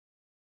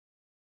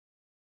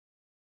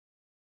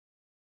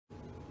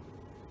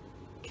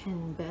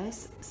Can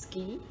Bears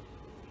Ski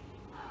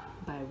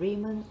by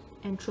Raymond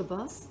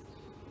Antrobus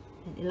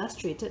and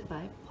illustrated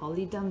by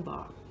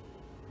Dunbar.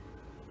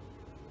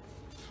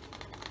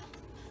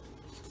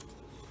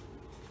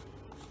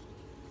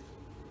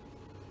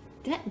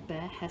 That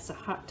bear has a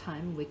hard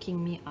time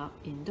waking me up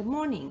in the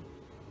morning.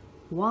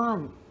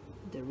 1.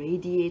 The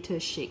radiator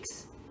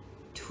shakes.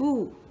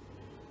 2.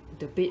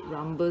 The bed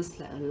rumbles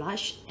like a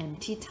large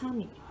empty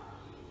tummy.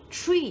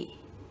 3.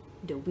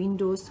 The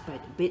windows by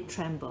the bed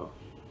tremble.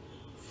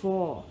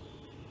 4.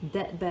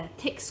 That bear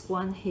takes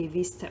one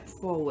heavy step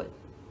forward.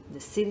 The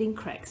ceiling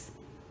cracks.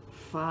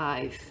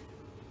 5.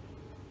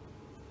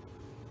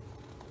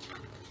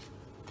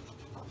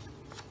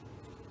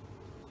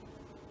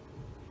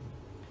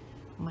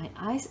 My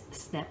eyes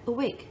snap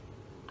awake.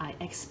 I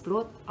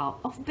explode out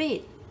of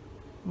bed.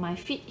 My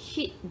feet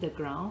hit the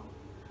ground.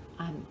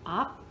 I'm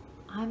up,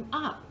 I'm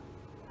up.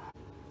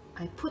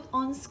 I put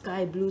on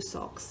sky blue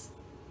socks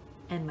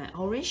and my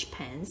orange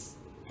pants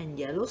and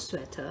yellow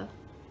sweater.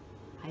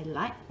 I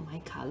like my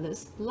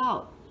colors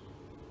loud.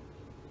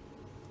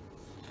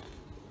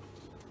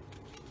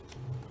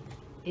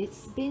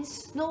 It's been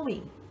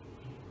snowing.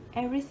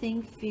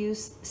 Everything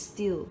feels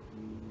still.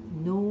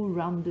 No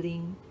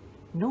rumbling,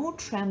 no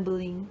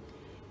trembling.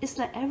 It's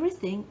like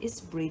everything is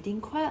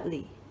breathing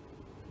quietly.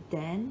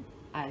 Then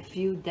I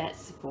feel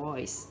Dad's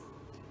voice.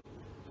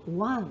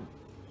 1.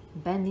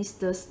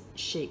 Banisters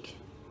shake.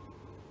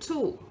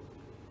 2.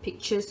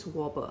 Pictures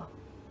wobble.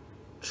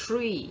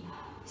 3.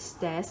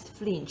 Stairs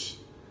flinch.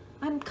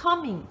 I'm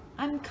coming,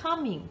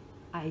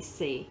 I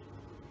say.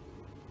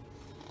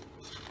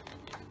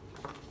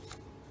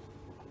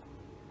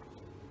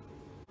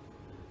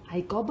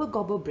 I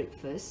gobble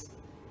breakfast.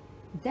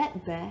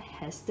 That bear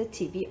has the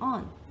TV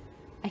on.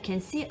 I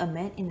can see a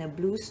man in a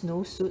blue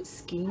snowsuit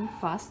skiing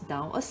fast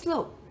down a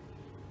slope.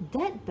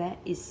 That bear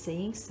is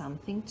saying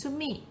something to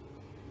me.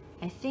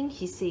 I think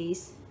he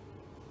says,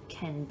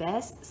 "Can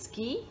bears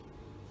ski?"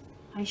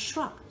 I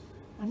shrug.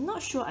 I'm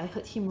not sure I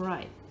heard him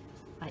right.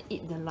 I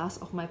eat the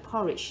last of my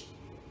porridge.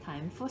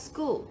 Time for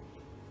school.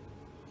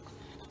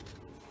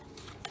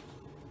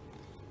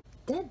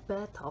 That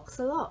bear talks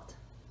a lot.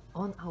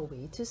 On our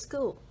way to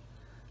school,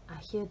 I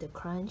hear the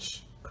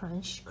crunch,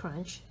 crunch,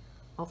 crunch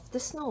of the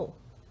snow.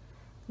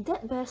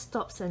 That bear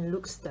stops and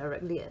looks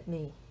directly at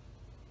me.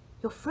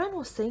 Your friend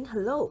was saying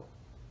hello.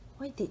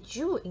 Why did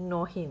you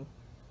ignore him?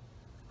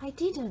 I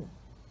didn't.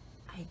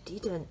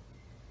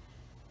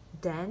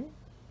 Then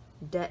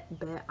that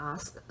bear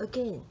asked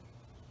again.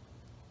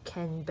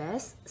 Can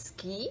bears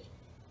ski?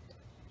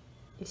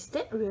 Is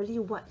that really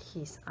what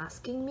he's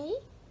asking me?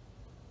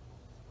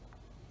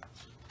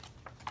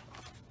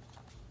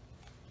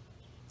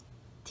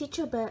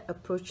 Teacher Bear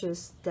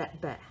approaches that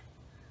bear.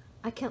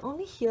 I can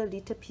only hear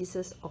little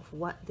pieces of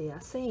what they are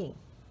saying.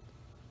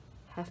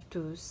 Have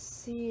to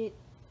sit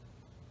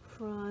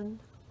front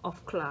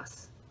of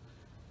class.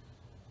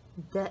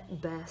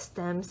 That bear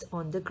stamps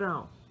on the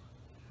ground.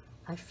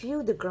 I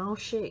feel the ground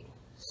shake,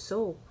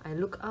 so I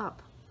look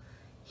up.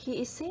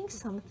 He is saying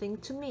something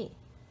to me,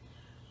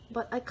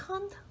 but I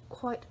can't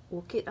quite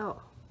work it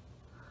out.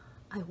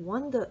 I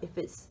wonder if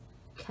it's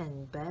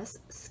 "Can bears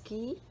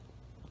ski?"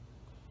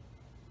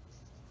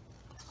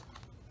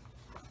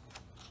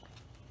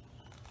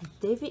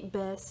 David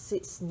Bear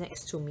sits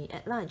next to me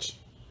at lunch.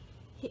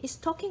 He is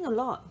talking a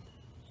lot.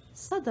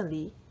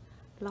 Suddenly,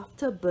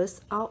 laughter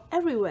bursts out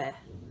everywhere.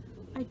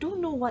 I don't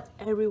know what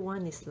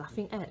everyone is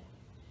laughing at.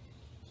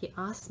 He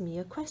asks me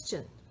a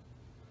question.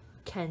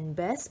 Can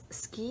bears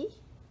ski?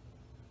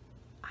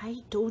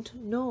 I don't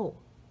know.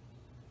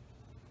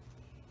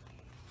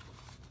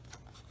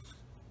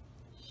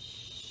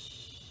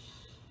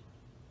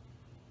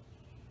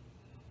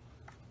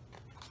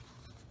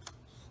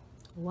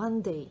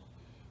 One day,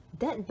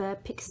 that bear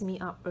picks me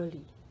up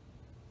early.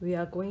 We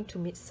are going to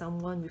meet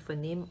someone with a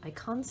name I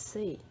can't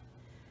say.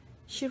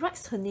 She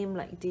writes her name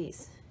like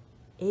this: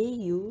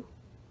 AUDIOLOGIST.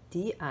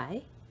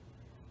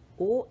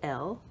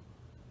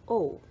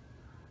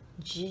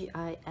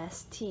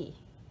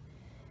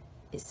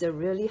 It's a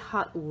really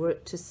hard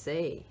word to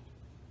say.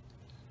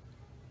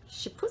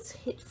 She puts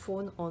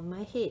headphones on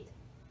my head.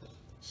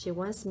 She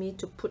wants me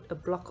to put a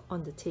block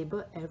on the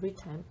table every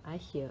time I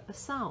hear a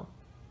sound.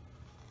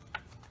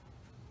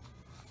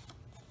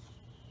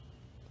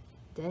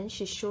 Then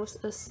she shows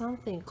us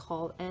something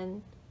called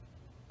an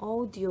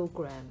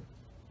audiogram.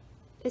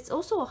 It's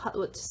also a hard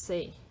word to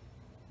say.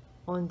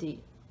 On the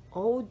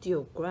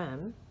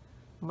audiogram,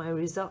 my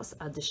results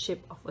are the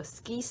shape of a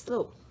ski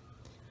slope.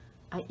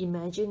 I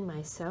imagine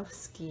myself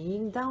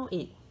skiing down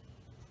it.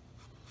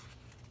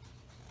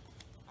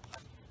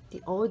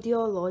 The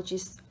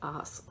audiologist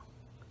asks,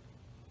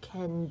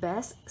 "Can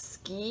bears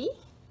ski?"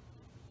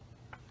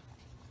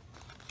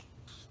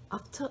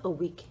 After a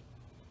week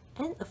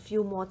and a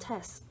few more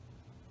tests,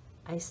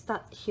 I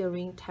start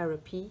hearing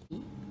therapy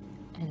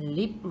and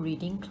lip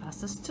reading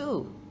classes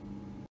too.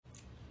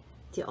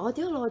 The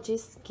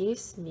audiologist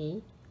gives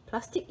me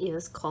plastic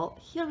ears called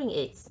hearing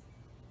aids.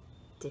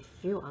 They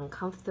feel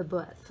uncomfortable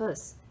at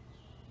first.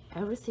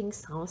 Everything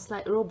sounds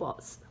like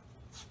robots.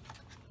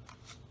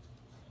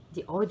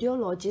 The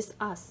audiologist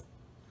asked,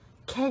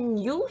 "Can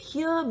you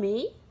hear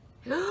me?"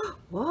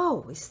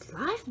 Wow, is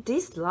life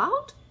this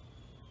loud?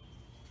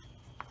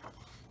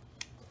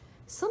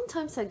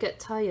 Sometimes I get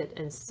tired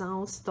and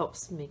sound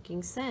stops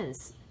making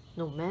sense,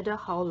 no matter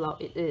how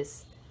loud it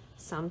is.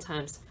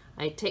 Sometimes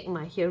I take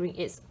my hearing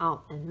aids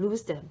out and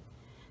lose them.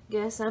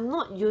 Guess I'm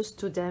not used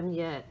to them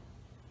yet.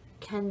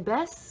 Can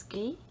bears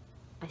ski?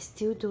 I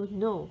still don't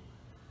know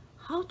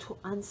how to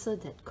answer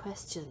that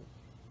question.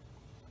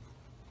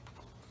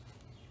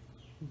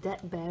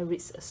 That bear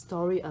reads a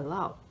story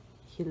aloud.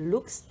 He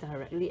looks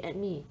directly at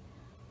me.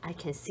 I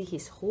can see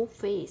his whole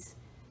face,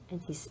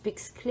 and he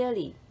speaks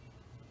clearly.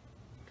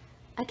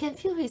 I can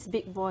feel his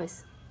big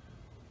voice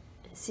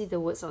and see the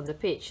words on the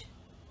page.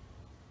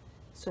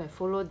 So I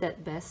follow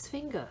that bear's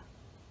finger.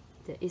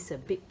 There is a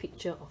big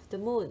picture of the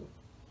moon.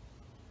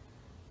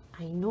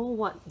 I know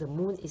what the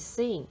moon is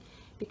saying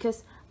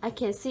because I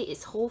can see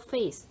its whole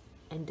face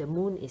and the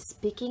moon is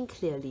speaking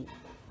clearly.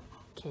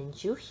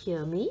 "Can't you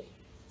hear me?"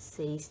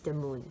 says the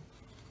moon.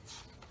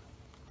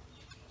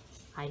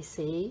 I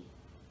say,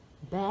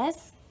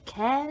 "Bears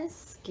can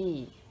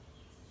ski."